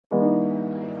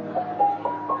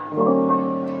Say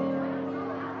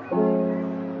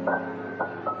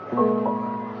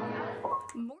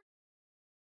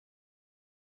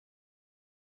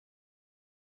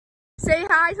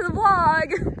hi to the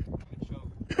vlog.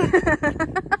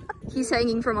 He's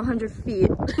hanging from 100 feet.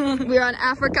 We're on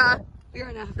Africa.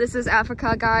 This is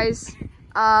Africa, guys.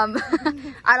 I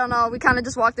don't know. We kind of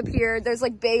just walked up here. There's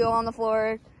like bagel on the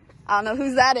floor. I don't know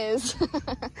whose that is.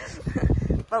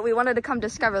 But we wanted to come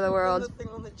discover the world. The thing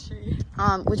on the tree.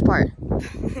 Which part?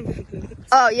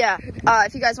 Oh yeah.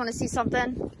 If you guys want to see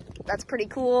something that's pretty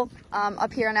cool,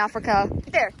 up here in Africa.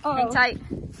 There. Hang tight.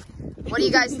 What do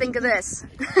you guys think of this?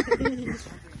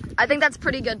 I think that's a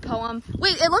pretty good poem.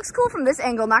 Wait, it looks cool from this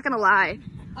angle, not gonna lie.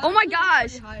 Oh my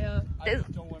gosh.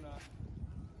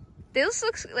 This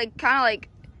looks like kind of like,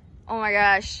 oh my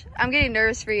gosh. I'm getting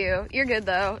nervous for you. You're good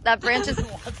though. That branch is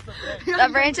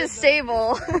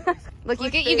stable. Look,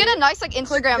 you get a nice like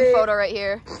Instagram photo right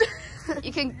here.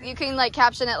 You can like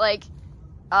caption it like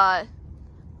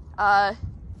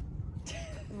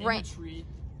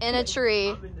in a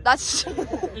tree. That's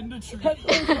in the tree.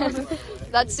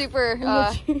 That's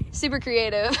super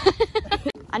creative.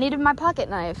 I needed my pocket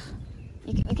knife.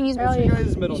 You can use. What's your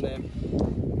guys' middle name?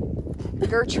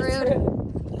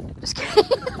 Gertrude. Just kidding.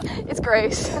 It's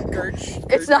Grace. Gertrude.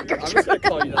 It's not Gertrude. I'm just gonna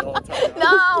call you that all the time. No,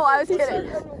 I was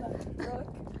kidding.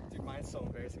 Dude, mine's so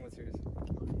embarrassing. What's yours?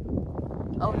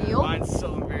 O'Neal? Mine's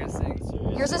so embarrassing.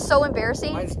 Yours is so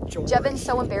embarrassing? Mine's George. Jevon's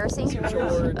so embarrassing? George.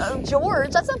 Oh,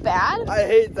 George, that's not bad. I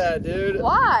hate that, dude.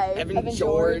 Why? Evan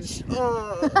George.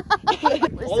 All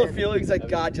the feelings I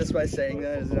got just by saying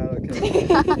that is not okay.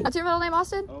 What's your middle name,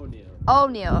 Austin? O'Neal.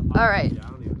 O'Neal. All right. Yeah, I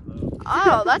don't even know.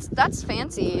 Oh, that's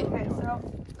fancy. Okay, so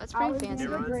That's pretty fancy. It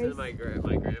runs in my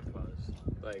grandpa's.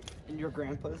 Like, And your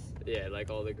grandpa's? yeah, like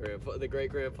all the great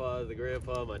grandpa, the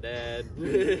grandpa, my dad.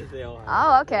 They all have.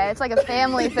 Oh, okay. It's like a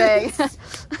family thing.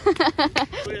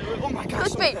 Oh my gosh.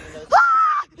 Clickbait.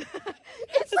 Ah!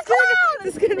 It's the clown!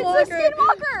 The Skinwalker. It's the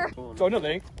Skinwalker! Join the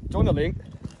link. Join the link.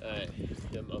 Alright,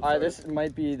 This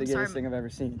might be the Sorry. gayest thing I've ever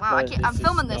seen. Wow, I but can't, I'm this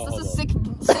filming is- this. no, This is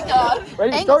hold sick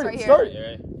Ready? angles Start right it. here. Start it.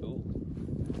 Alright, cool.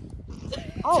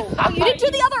 Oh, you didn't do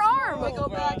the other arm. Go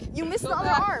back. You missed the other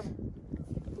arm.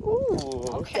 Ooh.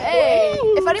 Okay.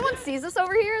 If anyone sees us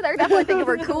over here, they're definitely thinking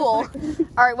we're cool.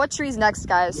 All right, what tree's next,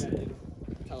 guys?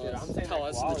 Tell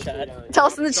us in the chat. Tell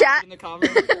us in the chat. In the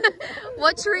comments.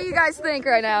 What tree you guys think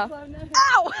right now?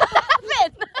 Ow! What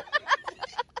happened?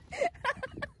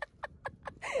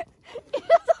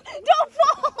 Don't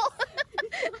fall!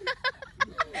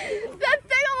 That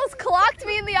thing almost clocked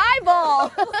me in the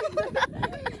eyeball.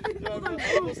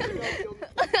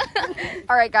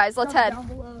 All right, guys, let's head.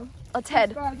 Let's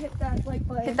head. hit that like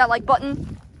button. Hit that like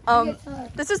button.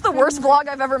 This is the worst vlog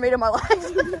I've ever made in my life.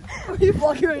 Are you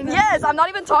vlogging right now? Yes, I'm not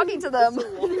even talking to them.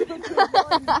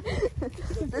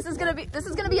 This is gonna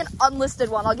be an unlisted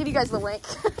one. I'll give you guys the link.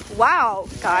 Wow,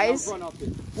 guys,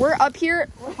 we're up here.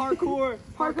 Parkour.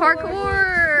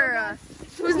 Parkour.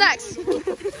 Who's next?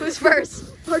 Who's first?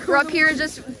 We're up here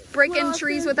just breaking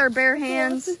trees with our bare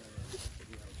hands.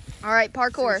 All right,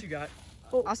 parkour. What you got?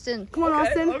 Austin. Come on,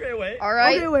 Austin. Okay, wait. All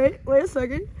right. Okay, wait a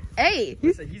second. Hey,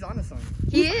 He's on to something.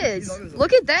 he is.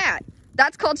 Look at that.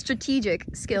 That's called strategic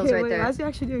skills Okay, right wait, there. How's he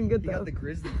actually doing good He got though? the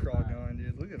grizzly crawl going,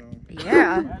 dude. Look at him.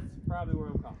 Yeah. That's probably where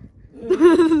I'm coming.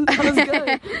 That was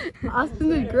good. Austin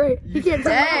did great. He can't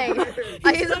Dang.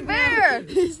 He's a bear.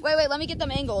 Wait, let me get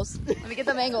them angles.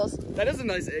 That is a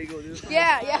nice angle, dude.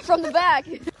 Yeah, from the back.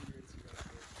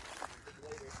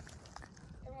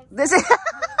 This is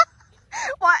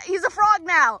what? He's a frog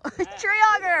now. Tree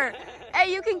hugger.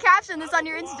 Hey, you can caption this on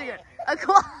your Instagram. A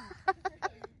koala.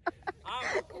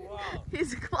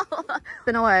 He's a koala.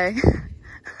 Been away.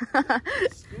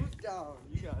 Scoot down.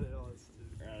 You got it,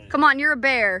 Austin. Come on, you're a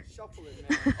bear. Shuffle it,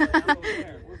 man. I'm a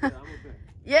bear. I'm a bear.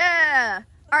 Yeah.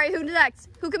 All right, who next?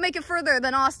 Who can make it further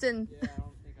than Austin? Yeah,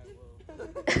 I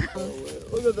don't think I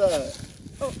will. Look at that.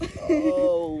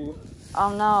 Oh.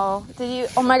 Oh no. Did you?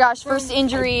 Oh my gosh, first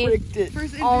injury. Fricked it.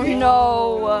 Oh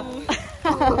no.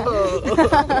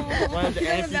 Wanted to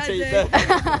amputate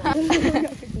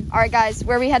that. All right, guys,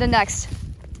 where are we headed next?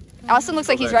 Austin looks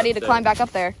like he's ready to climb back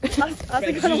up there. You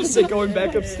just say going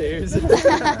back upstairs. Bye,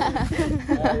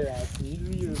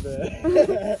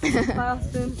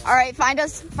 Austin. All right, find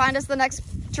us the next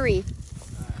tree.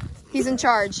 He's in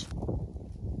charge.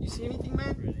 You see anything,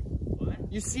 man? What?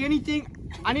 You see anything?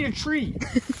 I need a tree.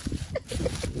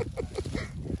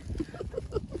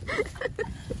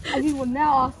 I need one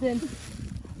now, Austin.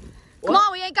 Come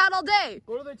on, we ain't got all day.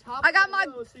 Go to the top. I got of the my-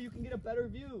 window so you can get a better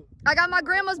view. I got my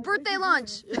grandma's birthday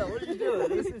lunch. Yeah, what are you doing?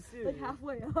 This is serious. Like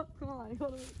halfway up. Come on.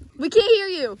 We can't hear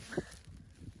you.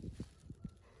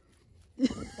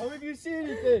 Tell me if you see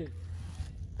anything.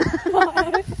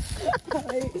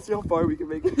 Let's see how far we can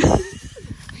make it.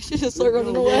 We should just start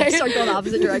running away. Start going the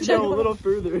opposite direction. Go a little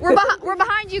further. We're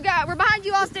behind you guys. We're behind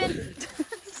you, Austin.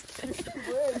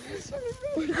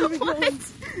 What?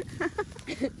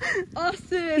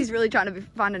 Austin. He's really trying to be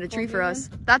finding a tree for us.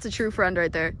 That's a true friend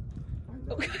right there.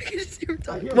 What?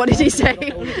 What did he say?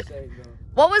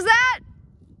 What was that?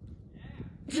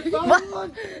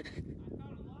 What?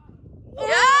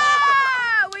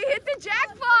 Yeah! We hit the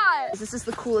jackpot! This is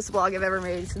the coolest vlog I've ever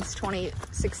made since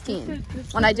 2016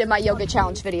 when I did my yoga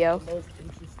challenge video.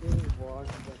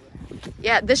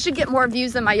 Yeah, this should get more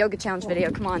views than my yoga challenge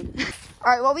video. Come on.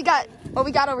 All right, what we got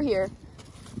over here?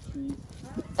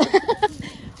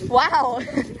 Wow.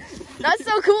 That's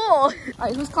so cool. All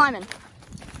right, who's climbing?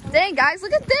 Dang, guys,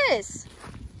 look at this.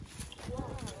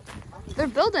 They're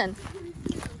building.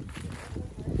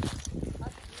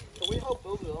 Can we help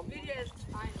build it up?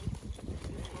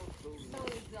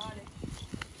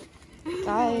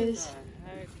 Guys.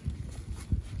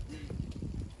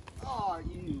 Oh,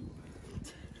 you.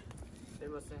 They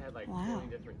must have had like Wow. 20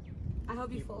 different. I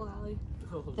hope you fall, Allie.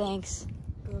 Thanks.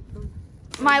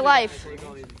 My life. Take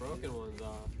all these broken ones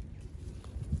off.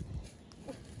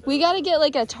 We gotta get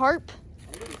like a tarp.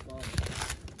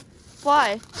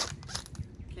 Why?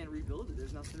 Can't rebuild it.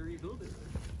 There's nothing to rebuild it.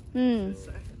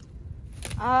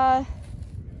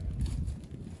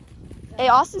 Hey,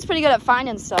 Austin's pretty good at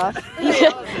finding stuff.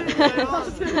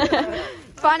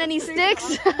 Find any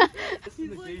sticks?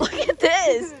 Look at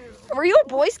this. Were you a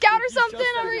Boy Scout or something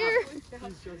over here?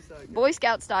 Boy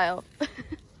Scout style.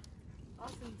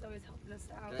 Austin's always helping us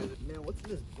out. Man, what's in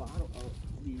this bottle? Oh,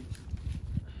 leaves.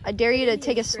 I dare you to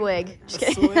take a swig. Just A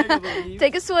kidding. swig of the leaves?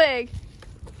 Take a swig.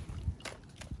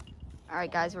 All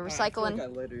right, guys, we're recycling. I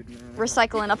littered, man.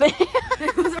 Recycling up in here.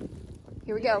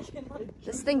 Here we go.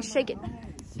 This thing's shaking.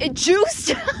 It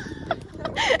juiced.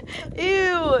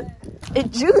 Ew.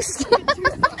 It juiced.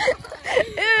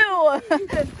 Ew.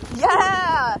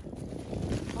 Yeah.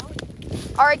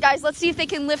 All right, guys, let's see if they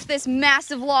can lift this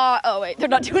massive log. Oh, wait, they're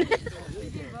not doing it.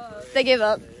 They gave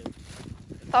up.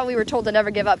 Thought we were told to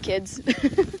never give up, kids.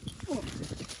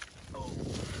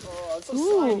 Oh, it's so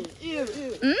Ooh. slimy. Ew, ew.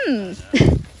 Mmm.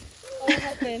 What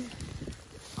happened?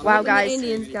 Wow, guys.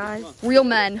 Indians, guys. Real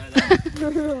men.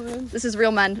 This is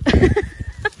real men.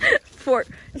 All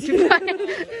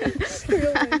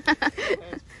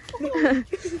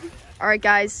right,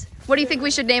 guys. What do you think we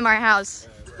should name our house?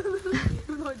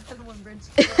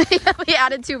 We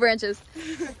added 2 branches.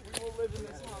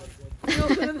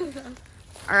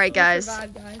 All right, guys.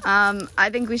 I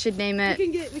think we should name it.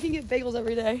 We can get bagels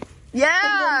every day.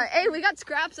 Yeah. Hey, we got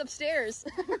scraps upstairs.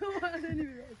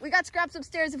 We got scraps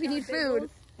upstairs if we need food.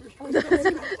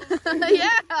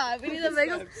 Yeah, we need a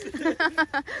bagel.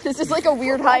 This is like a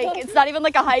weird hike. It's not even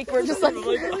like a hike. We're just like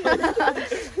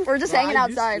we're just hanging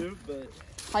outside.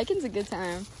 Hiking's a good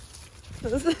time.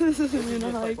 This isn't even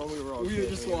a hike. We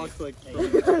just walked like.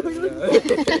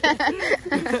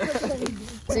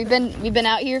 So we've been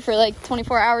out here for like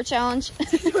 24-hour challenge.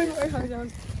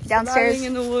 Downstairs. Surviving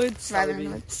in the woods. Surviving in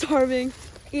the woods. Starving.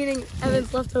 Eating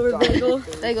Evan's leftover bagel.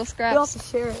 Bagel We scraps. also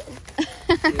share it.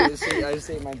 I just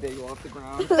ate my bagel off the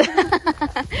ground.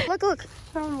 Look.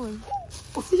 Found one.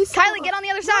 Kylie, get on the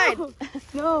other side.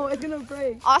 No, it's gonna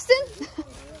break. Austin,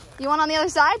 you want on the other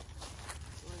side?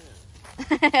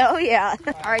 Hell yeah.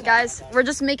 All right, guys, we're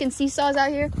just making seesaws out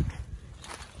here.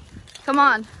 Come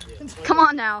on. Come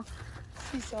on now.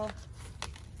 Seesaw.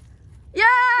 Yeah,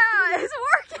 it's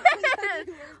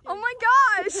working. Oh my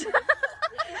gosh.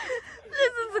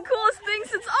 This is the coolest thing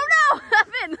since, oh no,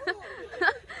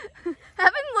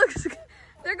 Heaven looks,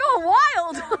 they're going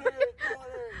wild.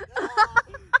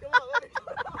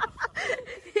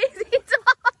 He's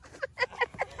off.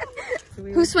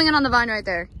 Who's swinging on the vine right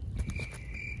there?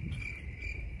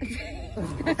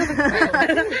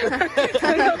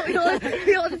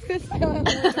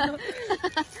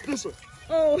 This one.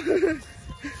 Oh,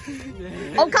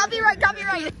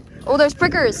 copyright. Oh, there's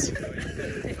prickers.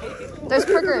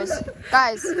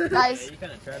 Guys,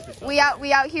 we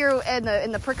out here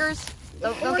in the prickers.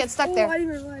 Don't get stuck there. I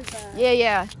didn't realize that.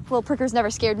 Yeah. Little prickers never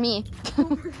scared me.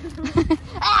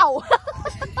 Ow!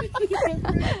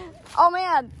 Oh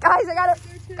man, guys,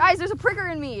 guys, there's a pricker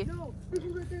in me. No,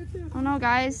 prickers right there too. Oh no,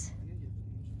 guys.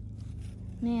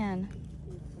 Man,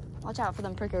 watch out for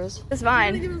them prickers. It's You're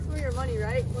gonna fine. give us some of your money,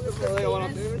 right?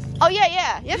 Oh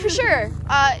yeah, for sure.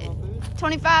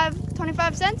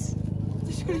 25 cents.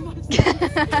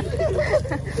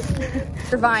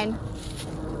 For Vine.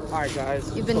 All right, guys.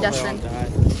 You've been Hopefully destined. I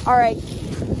don't die. All right. I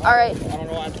don't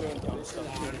know why I'm doing dumb stuff.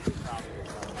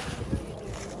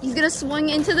 He's gonna swing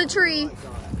into the tree.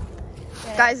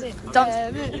 Guys,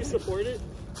 don't. You support it?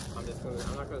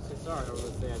 I'm not gonna say sorry. I'm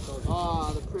gonna say I told you.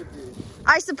 Ah, the prickly.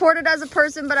 I support it as a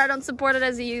person, but I don't support it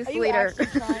as a youth leader.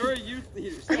 You're a youth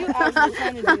leader. Are you actually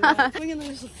trying to do that? Swinging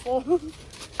there's a fall.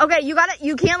 Okay, you got it.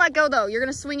 You can't let go though. You're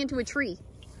gonna swing into a tree.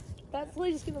 That's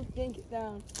literally just gonna yank it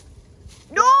down.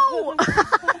 No!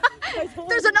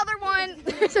 There's another one.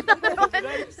 There's another one.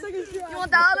 You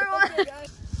want the other one?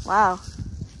 Wow.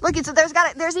 Look,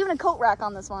 there's even a coat rack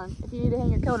on this one. If you need to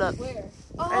hang your coat up. Where? Right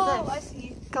Oh, there. I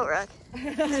see. Coat rack.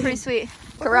 It's pretty sweet.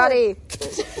 Karate.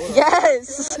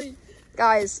 Yes.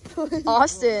 Guys,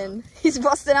 Austin. He's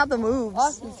busting out the moves.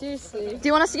 Austin, seriously. Do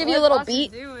you want us to give you a little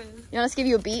beat? You want us to give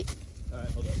you a beat? Alright,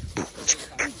 hold on.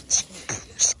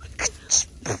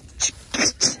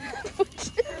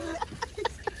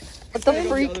 What the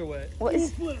freak? Other way. What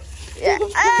is? Yeah.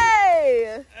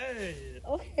 Hey! Hey.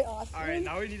 Okay, Austin. All right,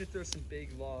 now we need to throw some big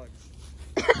logs.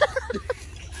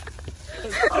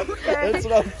 Okay. That's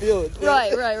what I'm feeling.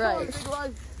 Right.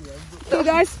 So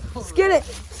guys, let's get it.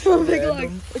 So big log.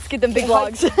 Let's get them big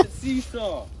logs.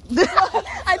 Seesaw.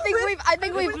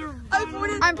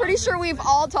 I'm pretty sure we've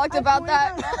all talked about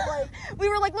that. We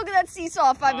were like, look at that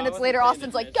seesaw. 5 minutes later,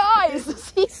 Austin's like, guys, the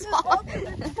seesaw.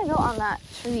 I go on that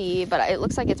tree, but it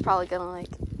looks like it's probably gonna like.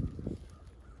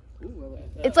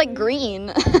 It's like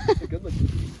green. It's a good looking.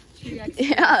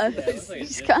 Yeah,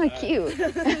 it's kind of cute.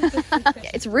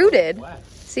 Yeah, it's rooted.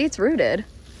 See, it's rooted.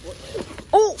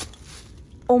 Oh!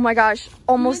 Oh my gosh,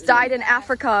 almost died in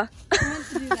Africa.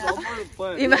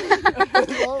 He meant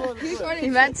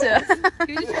to.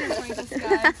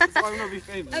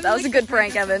 That was a good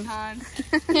prank, Evan.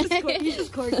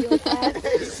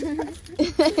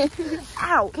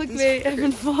 Ow! Clickbait,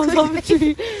 Evan falls off a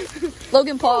tree.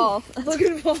 Logan Paul.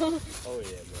 Logan Paul. Oh yeah,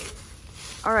 buddy.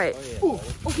 All right. Oh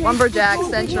yeah, buddy. Lumberjack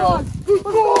Central.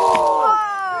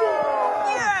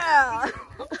 Yeah!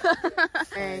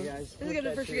 Guys, This is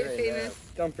gonna first get famous.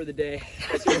 done for the day.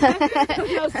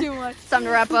 That was too much. It's time to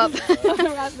wrap up.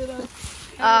 Wrap it up.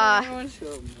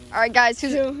 All right, guys.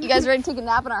 You guys ready to take a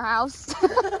nap in our house?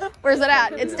 Where's it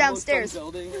at? It's downstairs. We're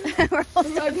all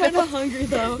I'm kind of hungry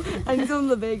though. I need some of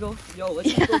the bagel. Yo,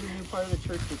 let's just build a new part of the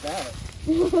church with that.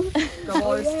 Grab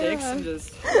all our sticks and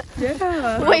just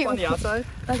Yeah. Wait, on the outside.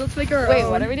 Let's make our wait.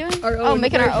 own. What are we doing? Our Oh, own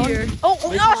making our right own. here. Oh,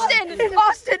 Austin!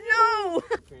 Austin, no!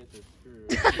 Your parents are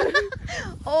screwed.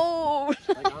 Oh.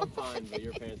 Like I'm fine, but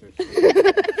your parents are screwed.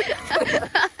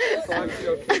 As long as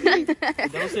you're okay.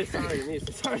 Don't say sorry to me.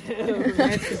 Say sorry to him.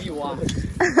 Hands can be washed.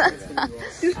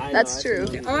 That's true.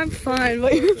 I'm fine,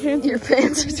 but your pants. Your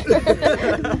pants are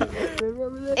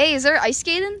terrible. Hey, is there ice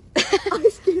skating?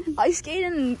 Ice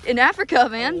skating in Africa,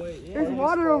 man. There's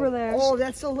water over there. Oh,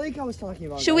 that's the lake I was talking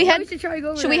about. Should we head? We should try to go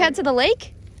over Should we there. head to the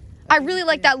lake? I really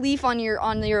like that leaf on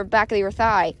your back of your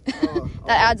thigh.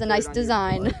 That adds a nice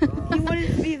design. He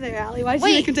wouldn't be there, Allie. Why'd you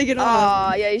Wait. make him take it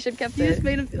off? Oh, yeah, you should have kept You just it.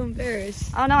 made him feel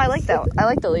embarrassed. Oh no, I like that. I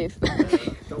like the leaf.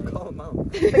 Don't call him out.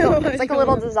 It's like a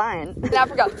little design. In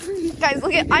Africa. Guys,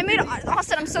 look at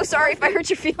Austin, I'm so sorry if I hurt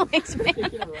your feelings, man.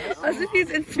 Let's look at these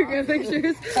Instagram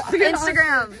pictures.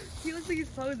 Instagram. He looks like he's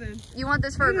posing. You want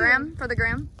this for a gram? For the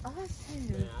gram? Yeah,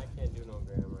 I can't do no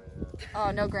gram right now.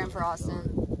 Oh, no gram for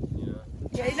Austin.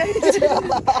 Yeah, you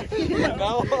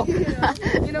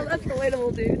know that's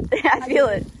relatable, dude. Yeah, I feel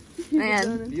it.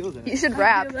 Man, Feel that. you should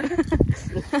rap.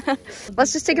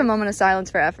 Let's just take a moment of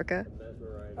silence for Africa. That's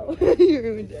right. Oh, you're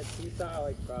ruined. That seesaw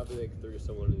like probably like threw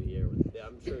someone in the air with it. Yeah,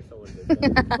 I'm sure someone did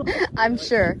that. I'm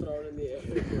sure. Thrown in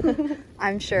the air.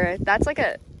 I'm sure. That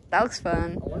looks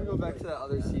fun. I want to go back to that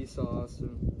other seesaw,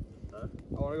 Austin. Huh?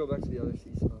 I want to go back to the other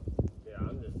seesaw. Yeah,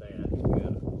 I'm just saying. I think we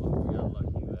got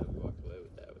lucky that we walked away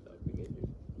with that without being injured.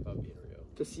 About being real.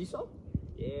 The seesaw?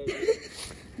 Yeah,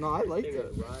 No, I liked take it.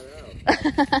 it right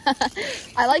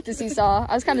out. I like the seesaw.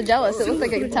 I was kind of jealous. It looked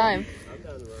like a good time. I'm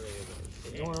down to running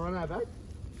it. You want to run that back?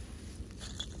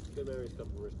 Good memories come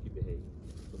from risky behavior.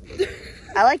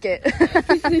 I like it.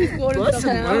 He's quoting stuff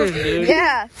now. dude.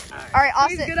 Yeah. All right,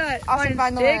 He's Austin. good at Austin,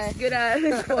 find the sticks, way. good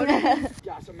at quoting.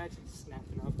 Gosh, imagine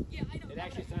snapping up. It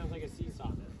actually sounds like a seesaw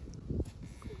then.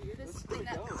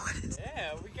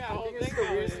 Yeah, we got a whole I think it's the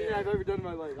weirdest thing I've ever done in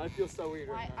my life. I feel so weird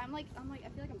right now. I feel like I'm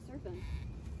surfing.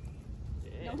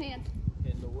 Yeah, No hands.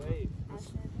 in the wave. I'm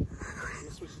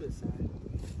gonna switch to this side.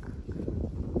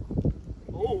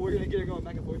 Oh, we're gonna get her going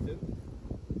back and forth too.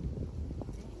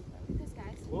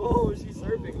 Whoa, she's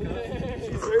surfing.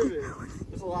 She's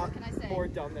surfing. It's a lot Can I say? more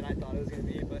dumb than I thought it was gonna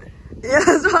be, but. Yeah,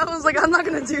 so I was like, I'm not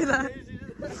gonna do that.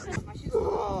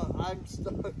 Oh, I'm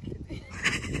stuck.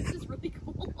 This is really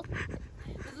cool.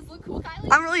 Does this look cool, Kylie?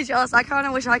 I'm really jealous. I kind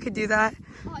of wish I could do that.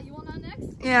 Oh, you want on next?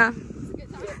 Yeah. It's a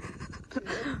good time.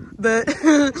 But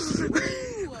I'm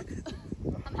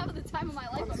having the time of my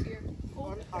life up here.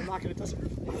 I'm not gonna touch it.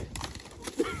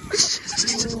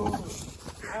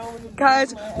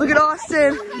 guys, look at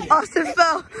Austin. Austin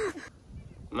fell.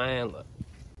 Man, look.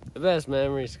 The best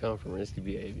memories come from risky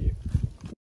behavior.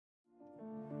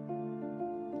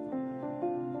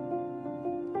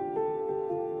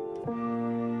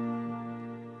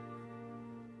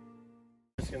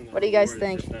 What do you guys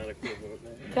think?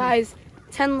 Guys,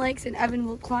 10 likes and Evan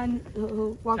will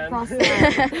walk across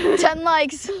that. 10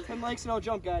 likes. 10 likes and I'll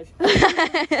jump, guys.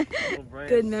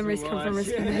 Good memories come from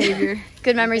risky behavior.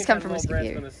 Good memories come from risky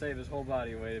behavior. Gonna save his whole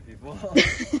body weight if he falls.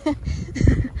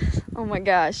 Oh my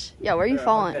gosh. Yeah, where are you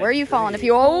falling? Where are you falling? If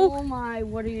you Oh my,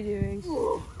 what are you doing?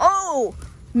 Oh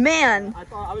man.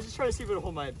 I was just trying to see if it would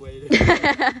hold my weight.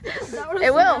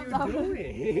 It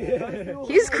will.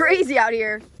 He's crazy out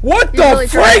here. What He's really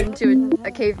turned into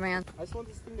a caveman. I just want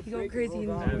this thing to He's going break crazy. and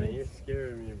roll I down. mean, you're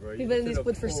scaring me, bro. We've been in these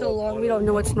woods for so long, we don't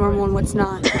know what's normal and what's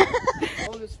not.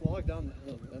 I'll just walk down the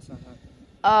hill. That's not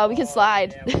happening. We can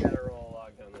slide. Yeah, we gotta roll a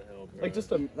log down the hill, bro. Like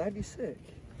that'd be sick.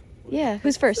 Yeah,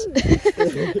 who's first? They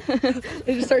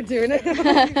just start doing it.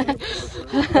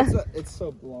 It's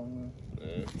so long.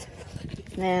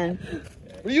 Man.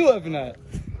 Where are you living at?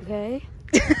 Okay.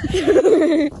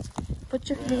 Put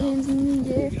your hands in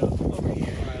the air.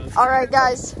 All right,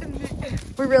 guys.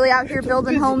 We're really out here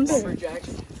building homes.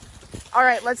 All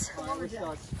right, let's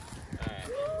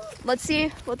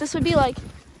see what this would be like.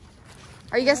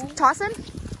 Are you guys tossing?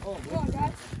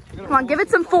 Come on, give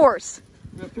it some force.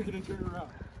 I'm gonna pick it and turn it around.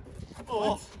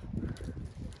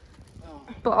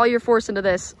 Put all your force into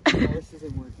this. Oh, this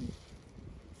isn't working.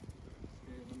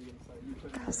 Okay, let me get inside. You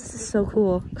put it This is so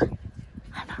cool.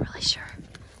 I'm not really sure.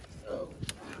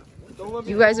 Don't let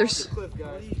me You guys fall are off the cliff, guys.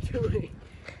 What are you doing?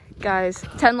 Guys,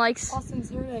 10 likes. Austin's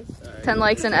heard it. 10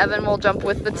 likes and Evan will jump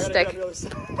with the stick.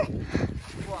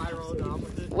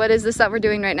 What is this that we're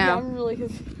doing right now? I'm really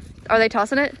Are they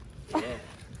tossing it?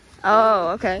 Oh,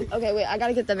 okay. Okay, wait, I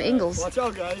gotta get them angles. Watch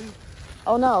out, guys.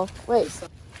 Oh no, wait.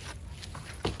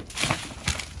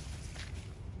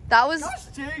 That was, Gosh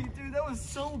dang, dude, that was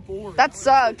so boring. that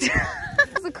sucked.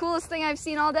 That's the coolest thing I've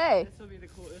seen all day. This will be the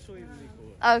cool. This will even be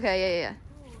cool. Okay, yeah.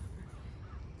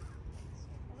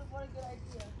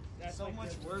 So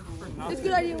much work for Whose nothing.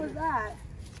 good idea was that?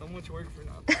 So much work for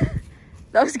nothing.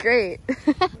 That was great.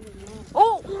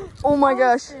 Oh my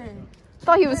gosh. I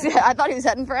thought he was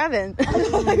heading for Evan.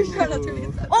 Oh,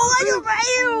 look at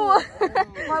you!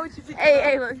 Why would you pick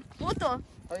Hey, look. What the? I'm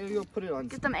gonna go put it on.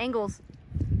 Get them angles.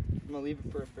 I'm gonna leave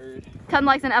it for a third. 10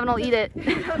 likes and Evan will eat it.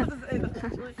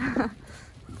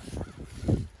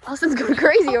 Austin's going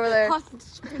crazy over there.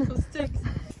 Austin's trying those sticks.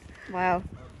 Wow.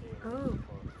 Oh,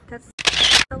 that's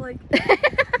like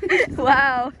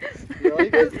Wow. You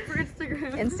like it? for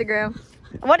Instagram. Instagram.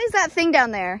 What is that thing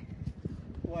down there?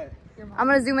 What? I'm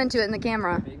gonna zoom into it in the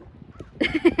camera.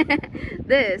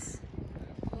 This.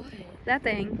 That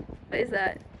thing. What is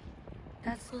that?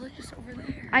 That's literally just over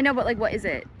there. I know, but like, what is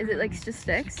it? Is it like just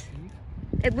sticks?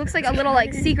 It looks like a little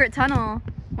like secret tunnel.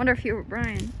 Wonder if you were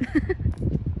Brian.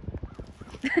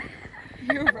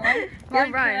 You're Brian. You're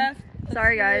Brian.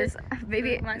 Sorry guys.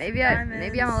 Maybe Minecraft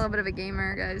maybe I'm a little bit of a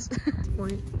gamer, guys.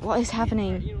 What is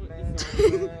happening?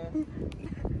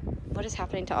 What is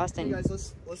happening to Hey Austin? guys,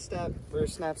 let's stab or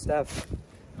stab.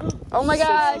 Oh my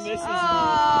gosh! misses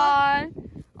Aww.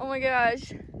 Oh my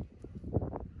gosh!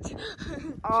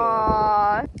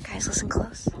 Aww. Guys, listen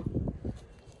close. Oh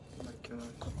my god.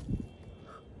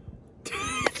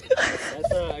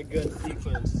 That's not a good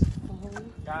sequence.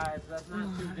 Guys, that's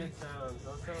not two good sounds.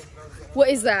 Those sounds don't What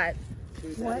is that?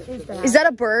 What is that? Is that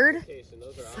a bird? Jason,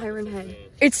 those are Siren opposites, head. man.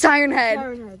 It's Siren Head.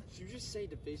 Siren head. Did you just say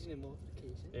division and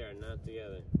multiplication? They are not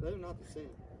together. They're not the same.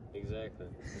 Exactly.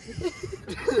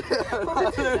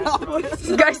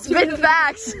 You guys spitting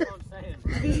facts.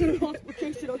 That's what I'm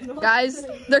saying. Guys,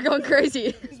 they're going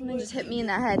crazy. Something just hit me in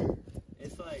the head.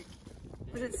 It's like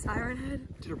Was it Siren head?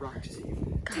 Did a rock just hit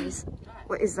you? Guys,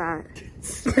 what is that?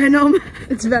 Venom.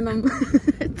 It's Venom.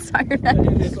 It's Siren Head.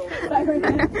 it's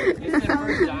the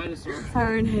first dinosaur.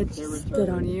 Siren head spit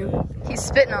on you. He's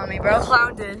spitting on me, bro.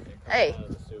 Clown did. Hey,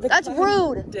 that's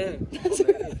rude. Dang.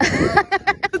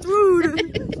 That's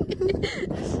rude.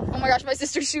 Oh my gosh, my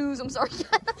sister's shoes. I'm sorry.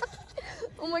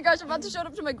 Oh my gosh, I'm about to show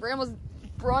up to my grandma's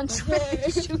brunch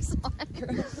with shoes on.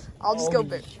 I'll just go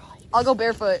I'll go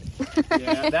barefoot.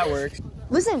 Yeah, that works.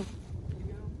 Listen.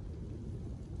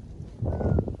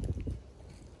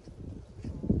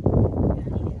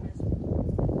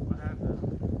 What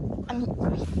happened? I'm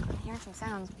hearing some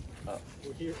sounds.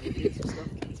 We're here some stuff.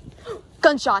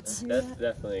 Gunshots. That's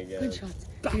definitely a good. Gunshots.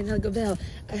 Behind Go Bell.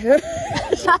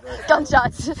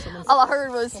 Gunshots. All I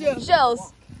heard was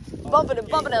shells. Bumping and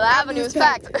bumping, and the avenue is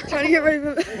packed. Trying to get ready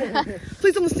for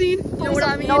police on the scene. Know what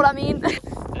I mean? Know what I mean?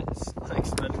 It's like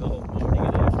spending the whole morning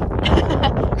in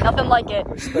Africa. Nothing like it.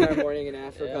 We spent our morning in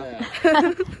Africa.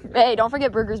 Hey, don't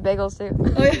forget Burgers Bagels too.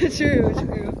 Oh yeah, true.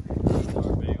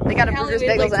 They got a Burgers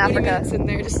Bagels in Africa. In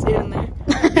there, just standing there.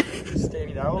 Just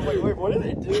standing there. I was like, wait, what are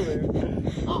they doing?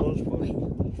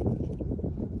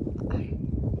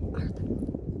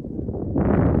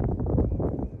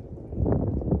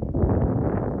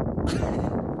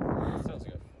 Sounds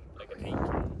good. Like a pink.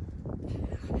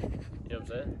 You know what I'm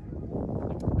saying?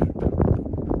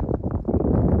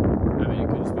 I mean, it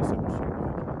could just be so much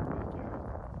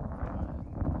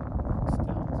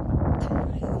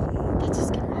That's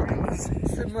just gonna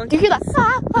It's a Do monkey. you hear that?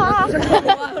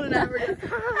 Wild in Africa.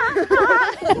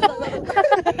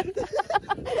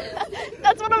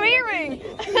 That's what I'm hearing.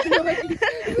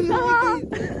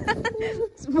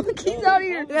 There's monkeys out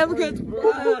here. Africa's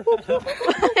wild.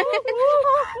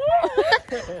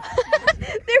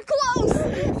 They're close.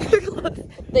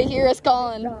 They hear us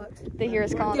calling. They hear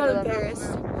us calling for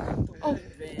them. Oh,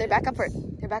 they're back up for it.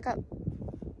 They're back up.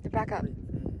 They're back up.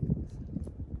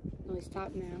 No, he's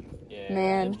stopped now. Yeah,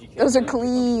 Man, MGK those are for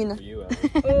clean. you,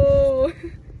 Oh,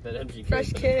 that MGK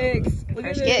fresh kicks. Look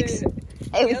Fresh at kicks. it.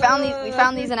 Hey, we found these. We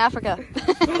found these in Africa.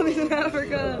 He's in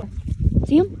Africa.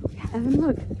 See him? Yeah, Evan,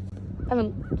 look.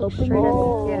 Evan, look straight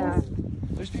Oh. at Yeah.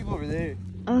 There's people over there.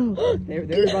 Oh. They were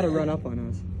about to run up on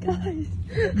us. Guys.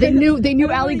 They knew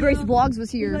Allie Grace Vlogs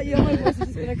was here. Yo, my voice is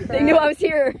just gonna crack. They knew I was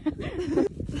here.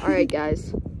 All right,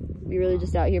 guys. We really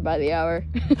just out here by the hour.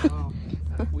 Wow.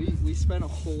 We spent a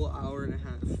whole hour and a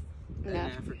half in Yeah.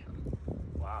 Africa.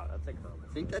 Wow, that's like I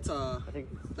think that's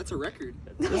a record.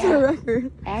 That's a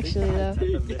record. Actually, though. We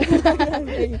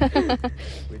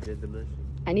did the mission.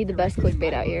 I need the best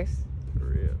clickbait out here. For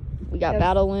real. We got Yes.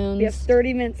 battle We have wounds.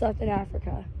 30 minutes left in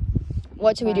Africa.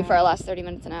 What should we do for our last 30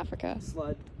 minutes in Africa?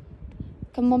 Slide.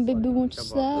 Come on, baby, won't you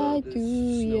Come on. slide This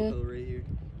through snow ya? hill right here.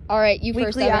 All right, you first,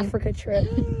 Weekly Evan. Africa trip.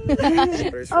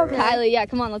 Okay. Kylie, yeah,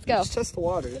 come on, let's go. Just test the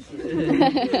water. Just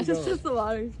the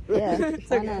water. Yeah, It's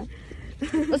why okay. not?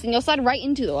 Listen, you'll slide right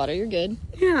into the water. You're good.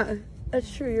 Yeah,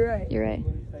 that's true. You're right. You're right.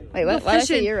 Wait, what? Why did I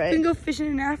say you're We right? can go fishing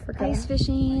in Africa. Ice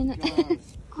fishing.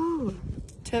 Oh,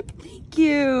 Tip. thank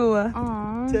you.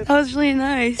 Aw. That was really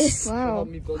nice. Wow. Help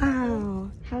me build the boat.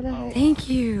 Wow. How the heck? Thank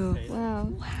you. Wow.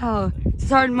 Wow. It's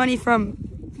hard money from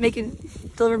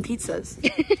delivering pizzas.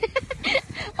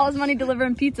 All his money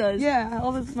delivering pizzas. Yeah,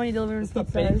 all this money delivering The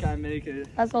bank pizzas. I make it.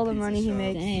 That's all the money he shop.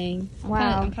 makes. Dang.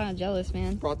 Wow. I'm kind of jealous,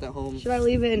 man. Brought that home. Should I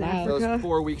leave it in Wow. That was Africa?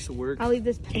 4 weeks of work. I'll leave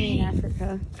this penny in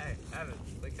Africa. Hey, Evan,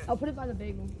 look at. I'll put it by the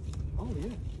bagel. Oh yeah.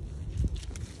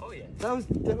 Oh yeah. That was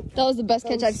dope. That was the best That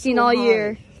catch was I've seen so all high.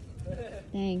 year.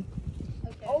 Dang.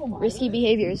 Oh my. Risky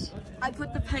behaviors. I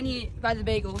put the penny by the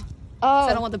bagel. 'Cause I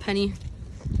don't Oh. want the penny.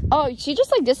 Oh, she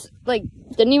just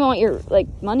didn't even want your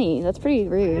money. That's pretty I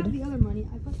have rude. the other money.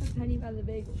 I put the penny by the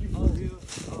bagel.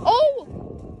 Oh,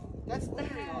 That's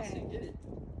literally Austin. Get it.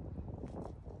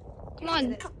 come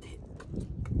on.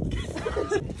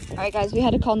 All right, guys, we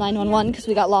had to call 911 because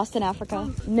we got lost in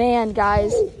Africa. Man,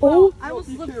 guys. Oh, I almost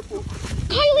slipped.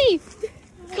 Kylie!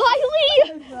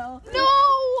 Kylie! No,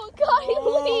 Kylie!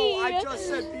 Oh, I just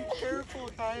said be careful,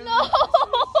 Kylie. No!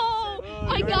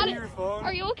 I got it.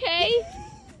 Are you okay?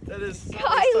 That is so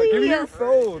Kylie! Give me your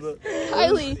phone.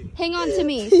 Kylie, hang on to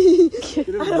me. I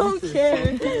don't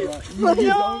care. You No.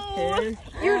 don't care?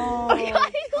 You're Oh,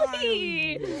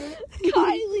 Kylie!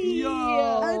 Kylie! Yo.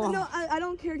 No, I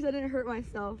don't care because I didn't hurt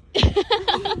myself.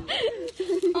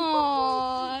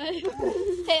 Aww.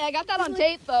 Hey, I got that on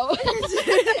tape though. Wait,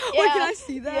 can I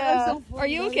see that? Yeah. I'm so Are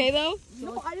you okay though?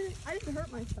 No, I didn't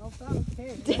hurt myself. So I don't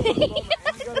care.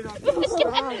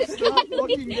 Stop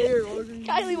looking there. Audrey.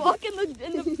 Kylie, walk in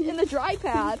the dry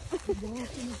pad.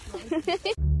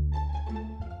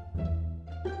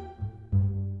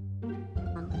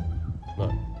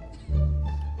 Look.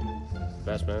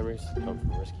 Best memories come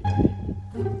from risky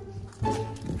behavior.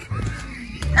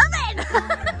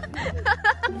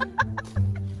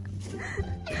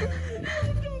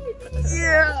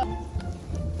 Yeah.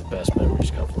 Best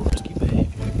memories come from risky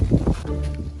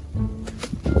behavior.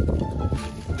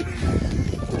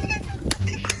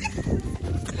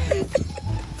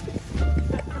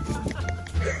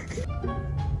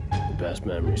 The best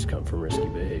memories come from risky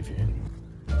behavior.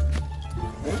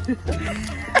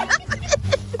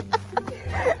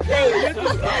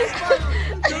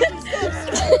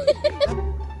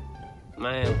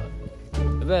 Man,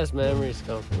 the best memories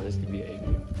come from risky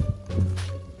behavior.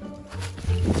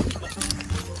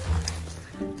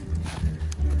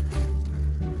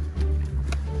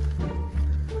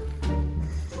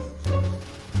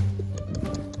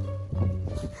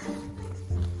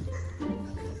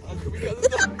 We got this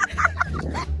dog.